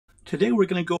Today we're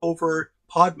going to go over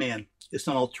PodMan. It's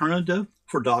an alternative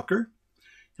for Docker,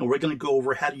 and we're going to go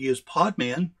over how to use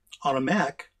PodMan on a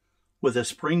Mac with a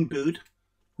Spring Boot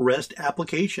REST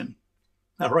application.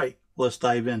 All right, let's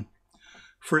dive in.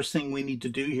 First thing we need to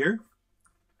do here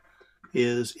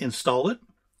is install it,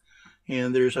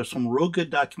 and there's some real good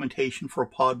documentation for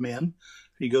PodMan.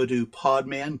 If you go to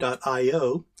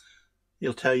podman.io,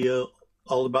 it'll tell you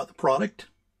all about the product.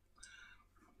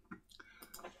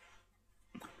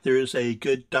 There is a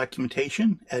good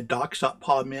documentation at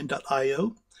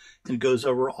docs.podman.io, and it goes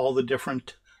over all the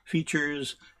different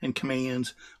features and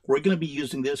commands. We're going to be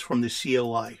using this from the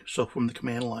CLI, so from the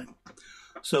command line.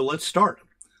 So let's start.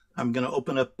 I'm going to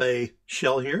open up a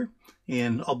shell here,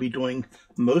 and I'll be doing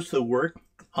most of the work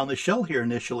on the shell here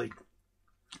initially.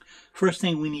 First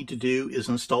thing we need to do is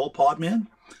install PodMan.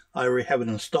 I already have it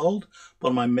installed, but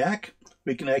on my Mac,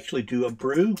 we can actually do a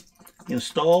brew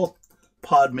install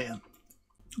PodMan.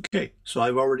 Okay, so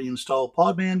I've already installed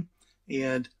PodMan,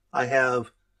 and I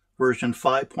have version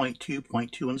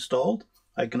 5.2.2 installed.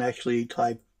 I can actually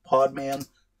type podman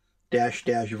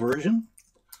 --version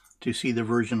to see the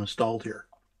version installed here.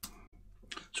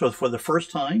 So for the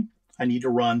first time, I need to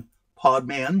run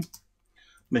podman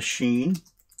machine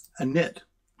init.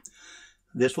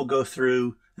 This will go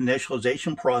through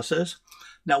initialization process.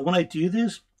 Now when I do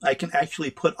this, I can actually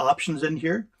put options in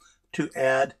here to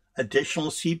add additional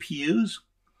CPUs,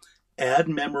 add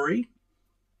memory,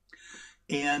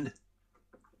 and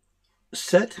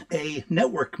set a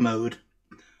network mode.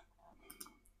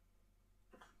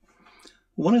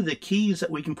 One of the keys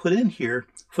that we can put in here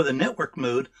for the network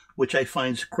mode, which I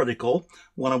find is critical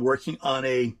when I'm working on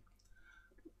a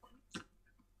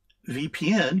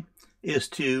VPN, is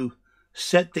to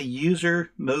set the user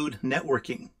mode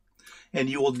networking. And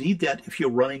you will need that if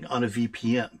you're running on a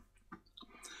VPN.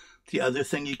 The other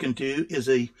thing you can do is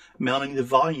mounting the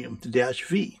volume, the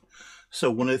 -V.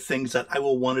 So one of the things that I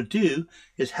will want to do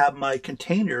is have my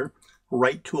container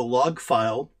write to a log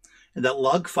file, and that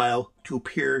log file to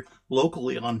appear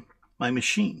locally on my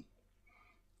machine.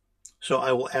 So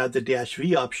I will add the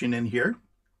 -V option in here.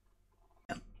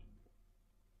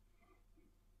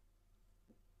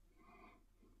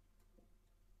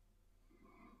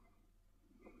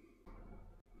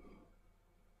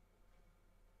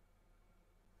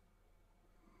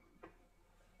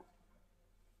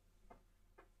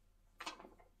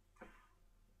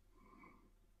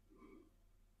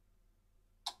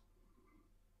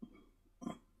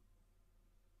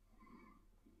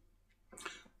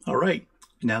 All right,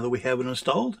 now that we have it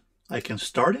installed, I can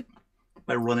start it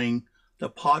by running the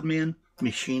podman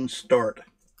machine start.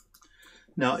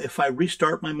 Now, if I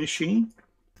restart my machine,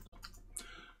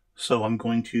 so I'm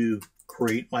going to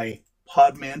create my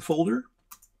podman folder.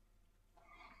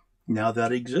 Now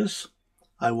that exists,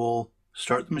 I will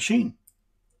start the machine.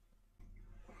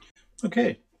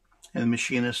 Okay, and the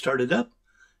machine is started up,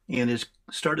 and is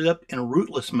started up in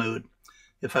rootless mode.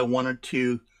 If I wanted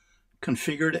to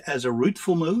configure it as a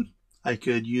rootful mode, I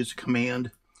could use the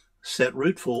command set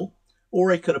rootful,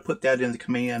 or I could have put that in the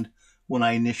command when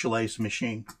I initialized the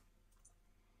machine.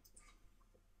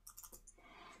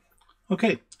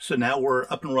 Okay, so now we're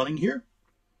up and running here.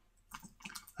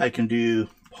 I can do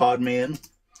podman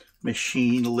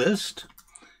machine list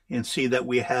and see that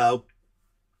we have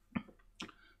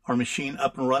our machine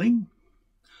up and running.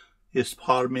 It's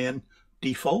podman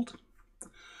default.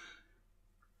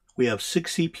 We have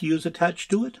 6 CPUs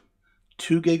attached to it,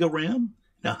 2 gig of RAM,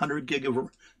 and 100 gig of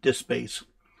disk space.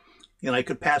 And I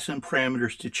could pass in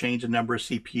parameters to change the number of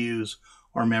CPUs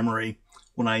or memory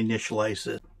when I initialize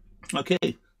it.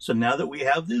 Okay, so now that we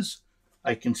have this,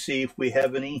 I can see if we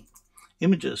have any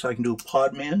images. So I can do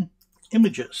podman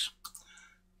images.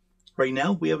 Right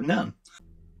now, we have none.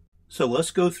 So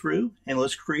let's go through and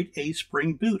let's create a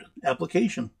Spring Boot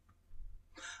application.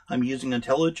 I'm using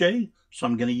IntelliJ, so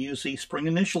I'm going to use the Spring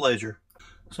Initializer.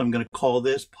 So I'm going to call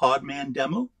this PodMan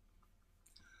Demo.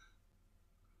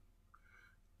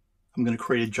 I'm going to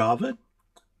create a Java,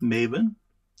 Maven,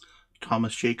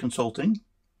 Thomas J. Consulting.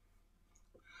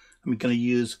 I'm going to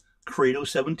use Credo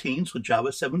 17, so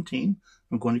Java 17.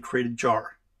 I'm going to create a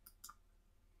jar.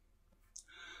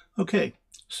 Okay,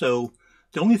 so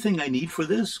the only thing I need for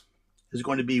this is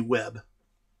going to be web.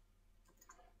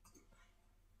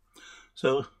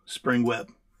 So Spring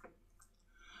Web.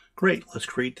 Great, let's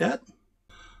create that.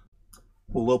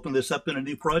 We'll open this up in a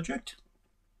new project.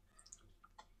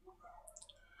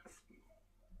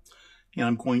 And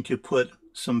I'm going to put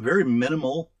some very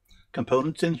minimal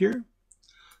components in here.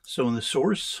 So in the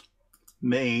source,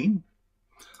 main,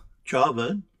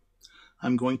 Java,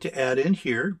 I'm going to add in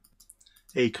here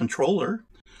a controller.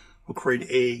 We'll create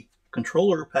a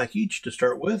controller package to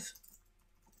start with.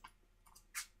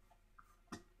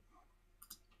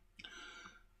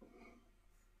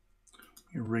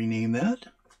 You rename that.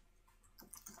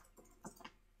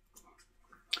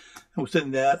 And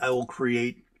within that, I will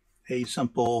create a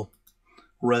simple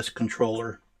REST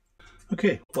controller.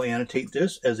 Okay, we'll annotate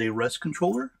this as a REST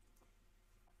controller.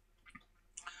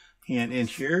 And in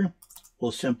here,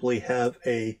 we'll simply have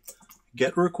a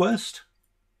GET request.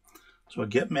 So a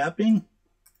GET mapping,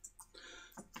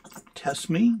 test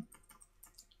me,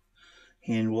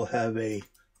 and we'll have a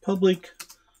public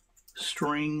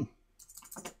string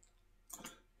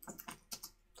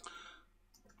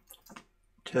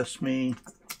test me,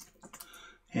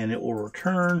 and it will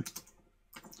return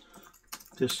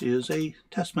this is a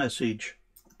test message.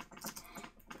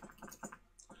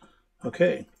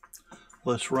 Okay,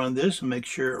 let's run this and make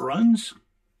sure it runs.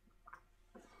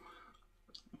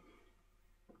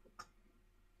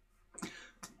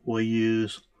 We'll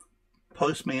use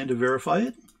PodMan to verify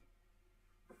it.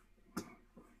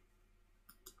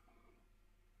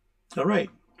 All right,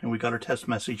 and we got our test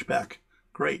message back.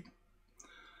 Great.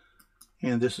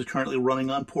 And this is currently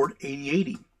running on port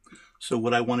 8080. So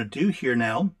what I want to do here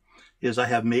now is I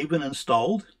have Maven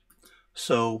installed.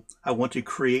 So I want to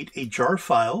create a jar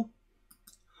file.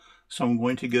 So I'm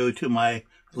going to go to my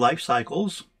life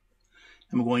cycles.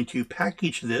 I'm going to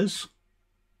package this.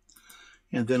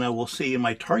 And then I will see in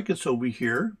my targets over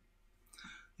here,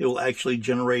 it will actually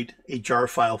generate a jar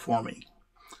file for me.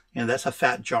 And that's a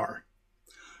fat jar.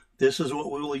 This is what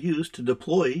we will use to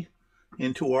deploy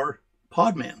into our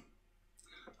PodMan.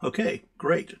 Okay,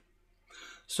 great.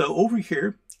 So over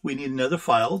here, we need another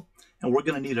file, and we're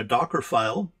going to need a Docker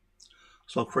file.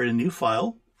 So I'll create a new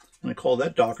file, and I call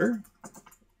that Docker.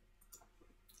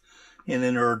 And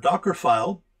in our Docker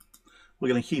file, we're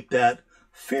going to keep that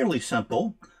fairly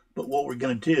simple, but what we're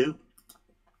going to do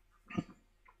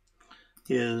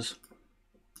is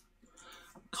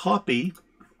copy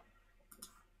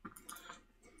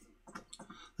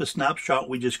the snapshot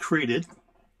we just created,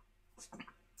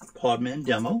 PodMan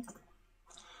demo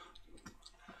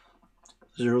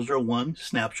 001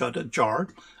 snapshot.jar.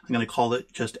 I'm going to call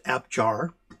it just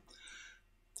app.jar.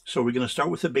 So we're going to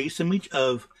start with the base image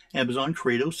of Amazon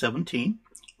Credo 17,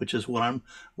 which is what I'm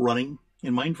running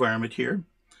in my environment here.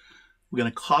 We're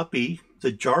going to copy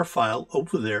the jar file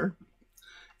over there,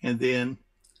 and then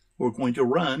we're going to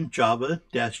run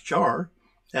java-jar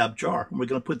app.jar, and we're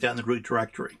going to put that in the root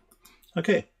directory.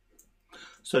 Okay,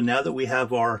 so now that we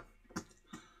have our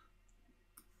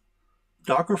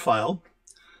Docker file,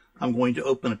 I'm going to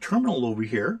open a terminal over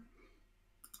here,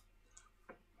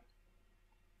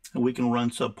 and we can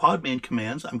run some PodMan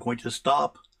commands. I'm going to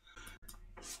stop.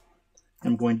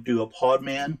 I'm going to do a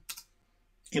PodMan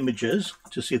images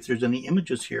to see if there's any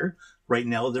images here. Right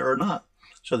now there are not.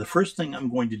 So the first thing I'm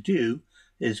going to do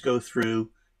is go through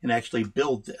and actually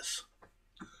build this.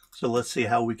 So let's see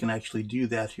how we can actually do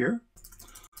that here.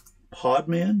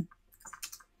 PodMan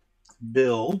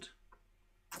build.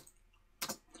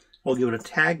 We'll give it a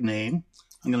tag name.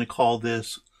 I'm going to call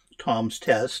this Tom's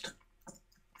test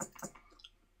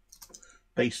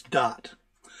base dot.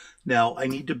 Now I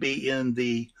need to be in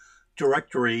the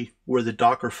directory where the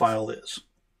Docker file is.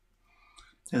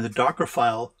 And the Docker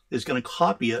file is going to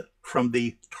copy it from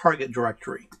the target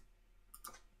directory.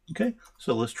 Okay,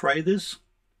 so let's try this.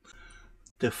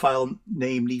 The file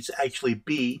name needs to actually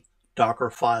be Docker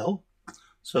file.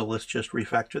 So let's just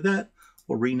refactor that.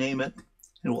 We'll rename it,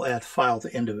 and we'll add file at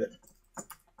the end of it.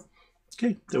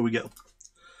 Okay, there we go.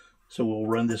 So we'll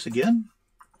run this again.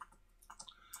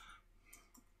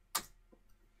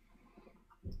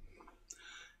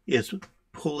 It's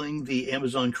pulling the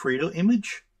Amazon Credo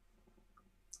image,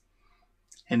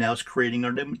 and now it's creating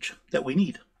our image that we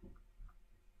need.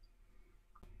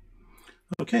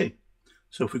 Okay,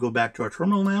 so if we go back to our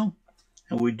terminal now,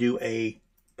 and we do a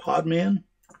PodMan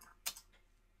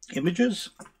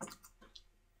images,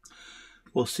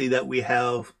 we'll see that we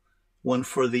have one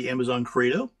for the Amazon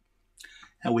Credo,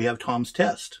 and we have Tom's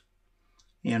test.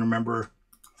 And remember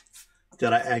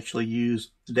that I actually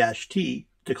use the -t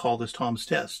to call this Tom's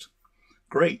test.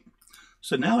 Great.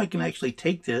 So now I can actually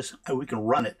take this and we can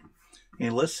run it.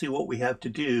 And let's see what we have to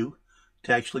do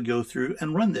to actually go through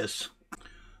and run this.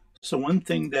 So one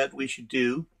thing that we should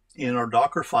do in our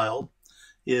Docker file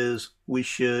is we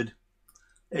should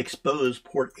expose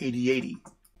port 8080.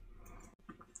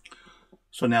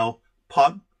 So now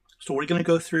so we're going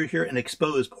to go through here and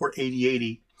expose port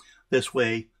 8080. This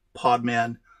way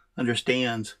PodMan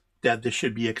understands that this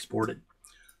should be exported.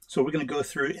 So we're going to go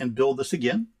through and build this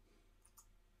again.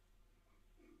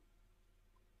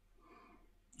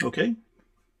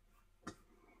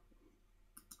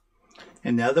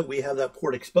 And now that we have that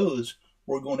port exposed,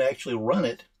 we're going to actually run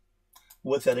it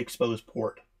with that exposed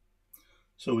port.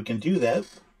 So we can do that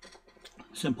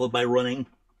simply by running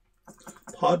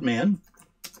PodMan,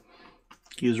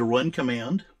 use a run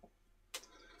command.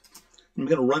 I'm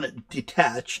going to run it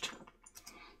detached.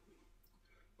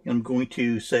 I'm going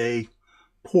to say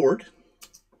port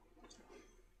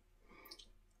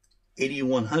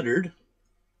 8100.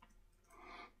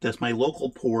 That's my local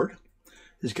port.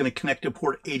 Is going to connect to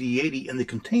port 8080 in the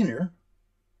container.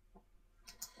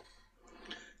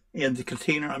 And the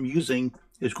container I'm using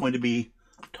is going to be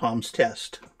Tom's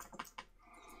test.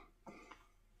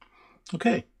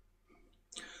 Okay.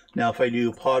 Now if I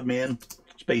do PodMan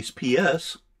space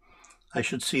PS, I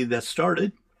should see that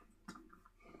started.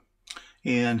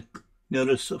 And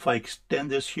notice if I extend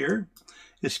this here,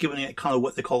 it's giving it kind of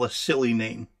what they call a silly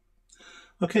name.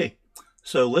 Okay,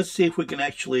 so let's see if we can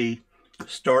actually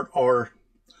start our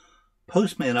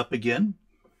PostMan up again.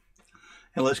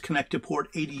 And let's connect to port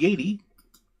 8080.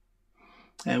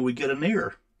 And we get an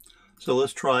error. So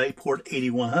let's try port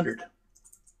 8100.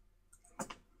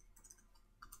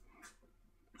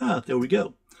 There we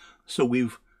go. So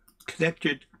we've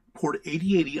connected port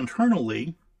 8080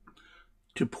 internally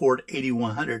to port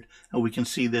 8100, and we can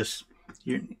see this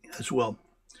here as well.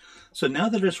 So now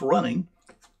that it's running,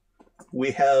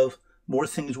 we have more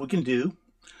things we can do.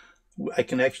 I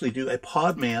can actually do a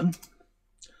PodMan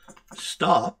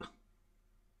stop,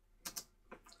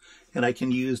 and I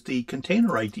can use the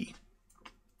container ID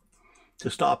to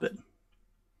stop it.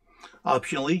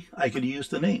 Optionally, I could use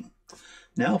the name.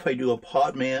 Now if I do a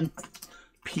PodMan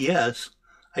PS,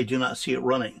 I do not see it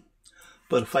running.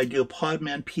 But if I do a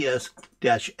PodMan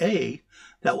PS-A,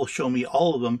 that will show me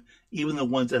all of them, even the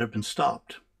ones that have been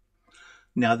stopped.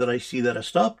 Now that I see that it's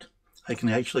stopped, I can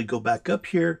actually go back up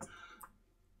here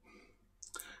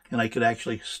and I could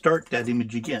actually start that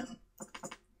image again.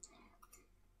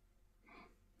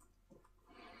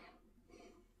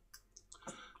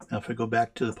 Now if I go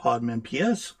back to the PodMan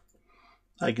PS,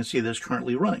 I can see that it's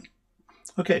currently running.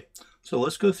 Okay, so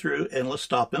let's go through and let's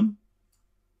stop him.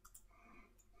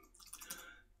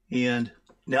 And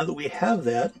now that we have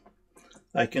that,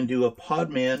 I can do a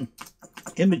PodMan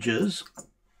images,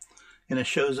 and it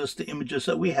shows us the images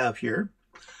that we have here.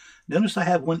 Notice I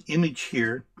have one image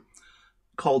here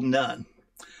called none.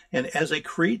 And as I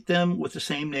create them with the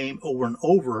same name over and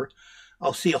over,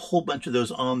 I'll see a whole bunch of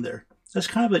those on there. That's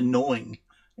kind of annoying,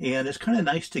 and it's kind of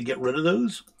nice to get rid of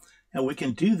those. And we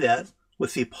can do that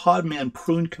with the PodMan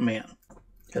prune command.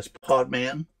 That's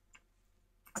PodMan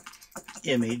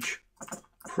image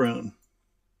prune.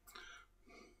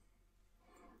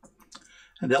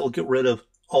 And that will get rid of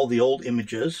all the old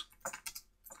images.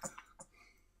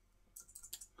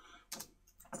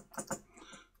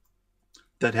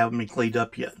 That haven't been cleaned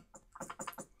up yet.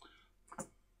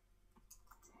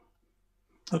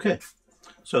 Okay,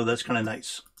 so that's kind of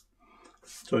nice.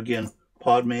 So again,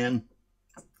 PodMan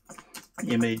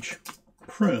image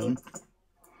prune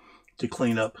to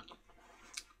clean up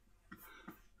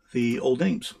the old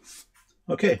names.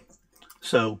 Okay,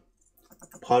 so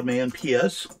PodMan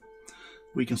PS,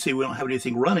 we can see we don't have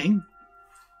anything running.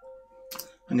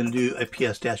 I'm going to do a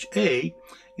PS-A,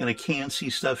 and I can see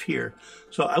stuff here.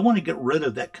 So I want to get rid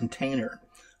of that container.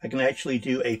 I can actually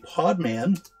do a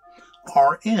PodMan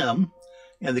RM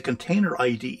and the container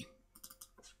ID.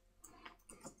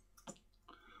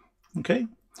 Okay,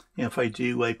 and if I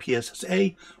do a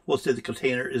PSSA, we'll see the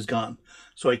container is gone.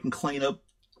 So I can clean up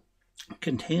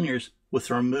containers with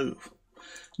remove.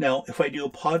 Now, if I do a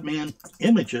PodMan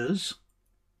images,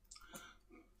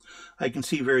 I can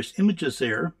see various images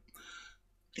there.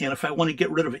 And if I want to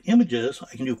get rid of images,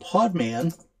 I can do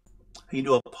PodMan. I can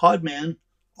do a PodMan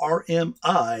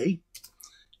RMI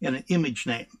and an image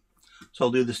name. So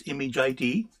I'll do this image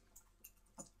ID.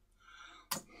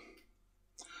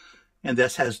 And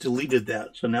this has deleted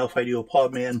that. So now if I do a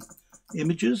PodMan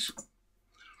images,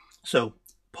 so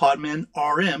PodMan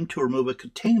RM to remove a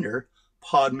container,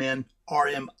 PodMan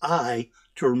RMI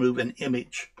to remove an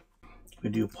image. We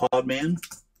do PodMan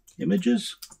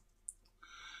images.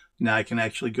 Now I can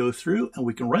actually go through and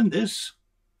we can run this.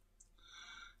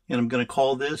 And I'm going to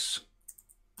call this,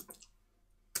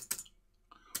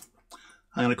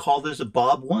 a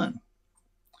Bob1.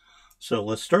 So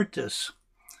let's start this.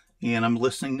 And I'm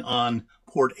listening on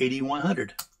port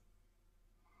 8100.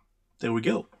 There we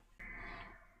go.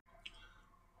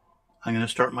 I'm going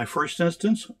to start my first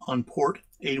instance on port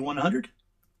 8100.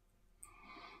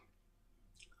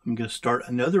 I'm going to start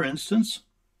another instance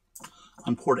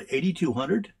on port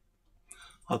 8200.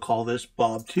 I'll call this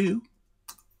Bob2.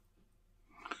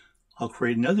 I'll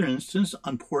create another instance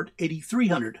on port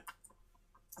 8300.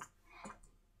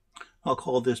 I'll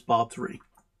call this Bob3.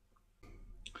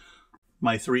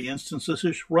 My 3 instances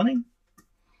is running.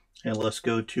 And let's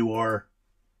go to our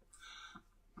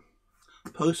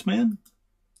PodMan.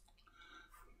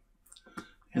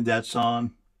 And that's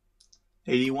on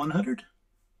 8100,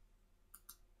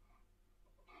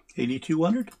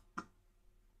 8200,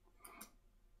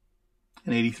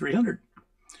 and 8300.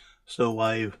 So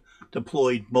I've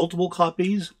deployed multiple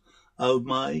copies of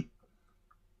my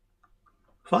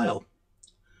file.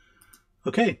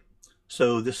 Okay,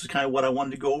 so this is kind of what I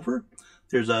wanted to go over.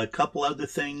 There's a couple other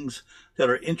things that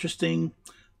are interesting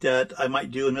that I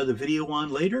might do another video on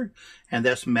later, and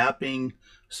that's mapping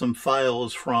some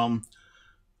files from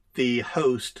the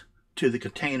host to the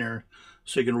container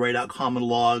so you can write out common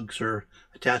logs or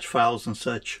attach files and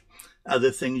such.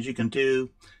 Other things you can do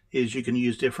is you can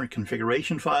use different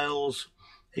configuration files,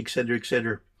 etc.,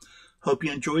 etc. Hope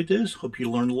you enjoyed this. Hope you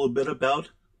learned a little bit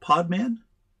about PodMan.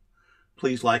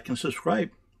 Please like and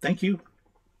subscribe. Thank you.